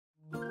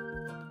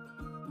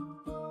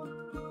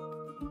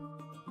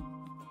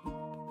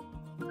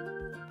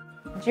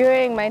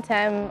During my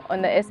time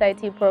on the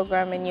SIT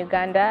program in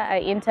Uganda, I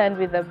interned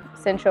with the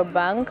Central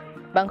Bank,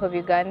 Bank of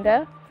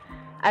Uganda.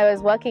 I was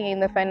working in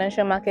the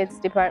Financial Markets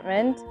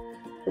Department,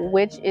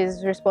 which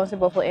is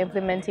responsible for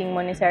implementing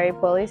monetary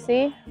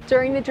policy.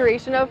 During the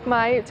duration of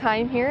my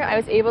time here, I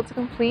was able to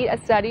complete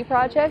a study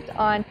project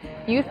on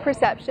youth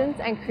perceptions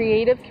and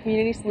creative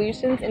community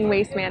solutions in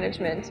waste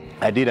management.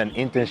 I did an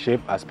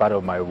internship as part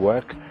of my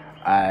work,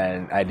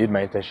 and I did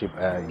my internship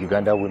at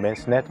Uganda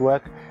Women's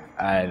Network,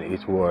 and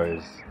it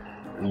was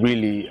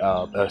really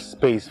a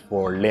space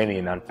for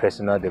learning and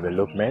personal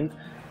development.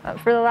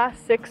 For the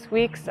last 6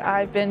 weeks,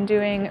 I've been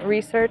doing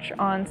research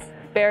on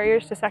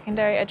barriers to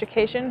secondary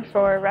education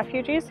for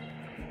refugees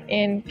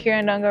in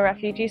Kirandongo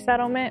refugee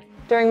settlement.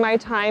 During my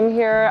time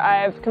here,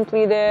 I've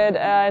completed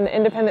an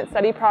independent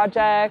study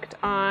project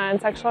on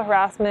sexual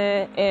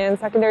harassment in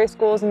secondary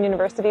schools and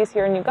universities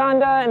here in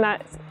Uganda and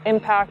that's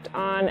impact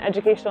on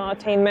educational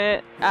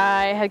attainment.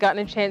 I had gotten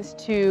a chance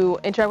to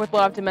interact with a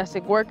lot of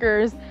domestic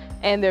workers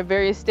and their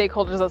various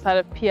stakeholders outside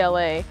of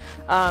PLA,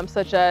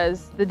 such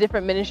as the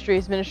different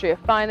ministries, Ministry of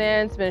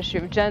Finance, Ministry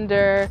of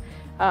Gender,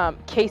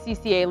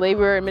 KCCA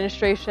Labor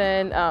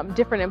Administration,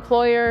 different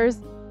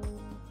employers.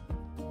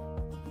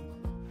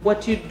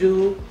 What you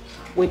do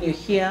when you're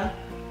here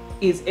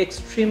is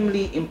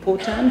extremely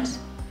important,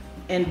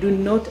 and do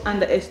not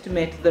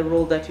underestimate the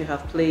role that you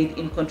have played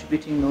in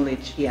contributing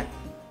knowledge here.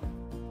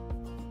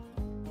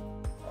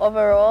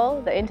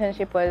 Overall, the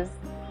internship was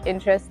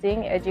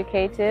interesting,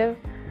 educative,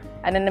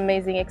 and an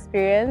amazing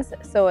experience.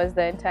 So was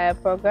the entire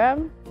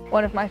program.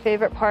 One of my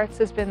favorite parts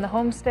has been the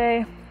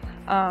homestay.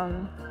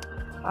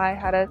 I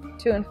had a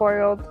 2- and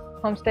 4-year-old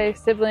homestay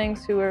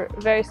siblings who were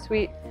very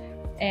sweet,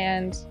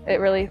 and it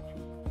really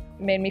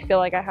made me feel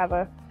like I have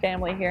a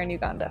family here in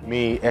Uganda.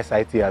 Me,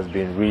 SIT has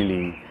been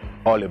really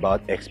all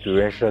about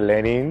experiential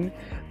learning,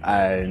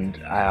 and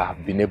I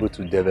have been able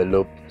to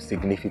develop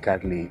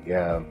significantly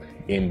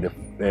in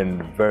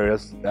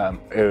various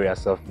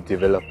areas of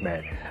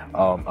development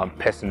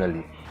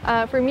personally.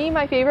 For me,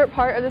 my favorite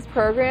part of this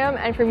program,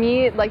 and for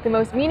me, like the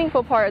most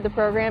meaningful part of the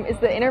program, is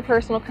the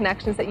interpersonal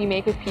connections that you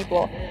make with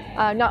people.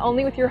 Not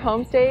only with your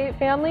homestay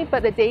family,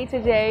 but the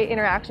day-to-day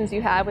interactions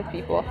you have with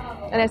people,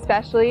 and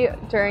especially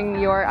during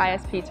your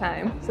ISP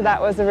time. So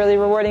that was a really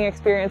rewarding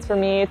experience for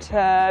me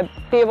to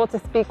be able to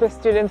speak with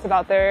students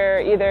about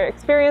their either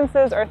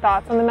experiences or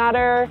thoughts on the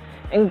matter,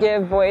 and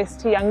give voice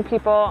to young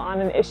people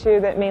on an issue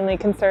that mainly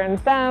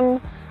concerns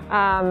them,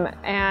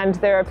 and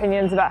their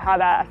opinions about how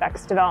that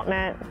affects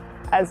development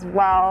as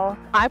well.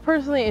 I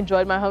personally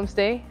enjoyed my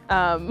homestay.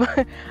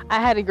 I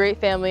had a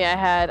great family. I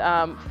had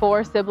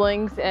 4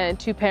 siblings and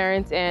 2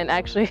 parents, and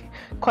actually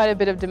quite a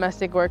bit of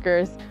domestic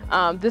workers.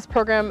 This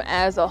program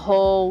as a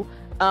whole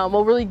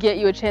will really get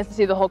you a chance to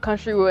see the whole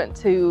country. We went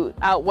to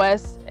out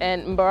west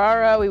and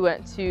Mbarara. We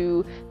went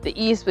to the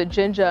east with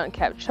Jinja and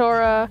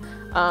Kapchora.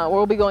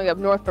 We'll be going up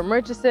north for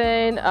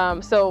Murchison.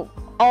 So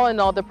all in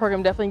all, the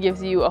program definitely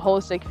gives you a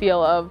holistic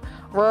feel of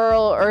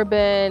rural,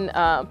 urban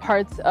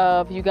parts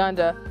of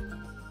Uganda.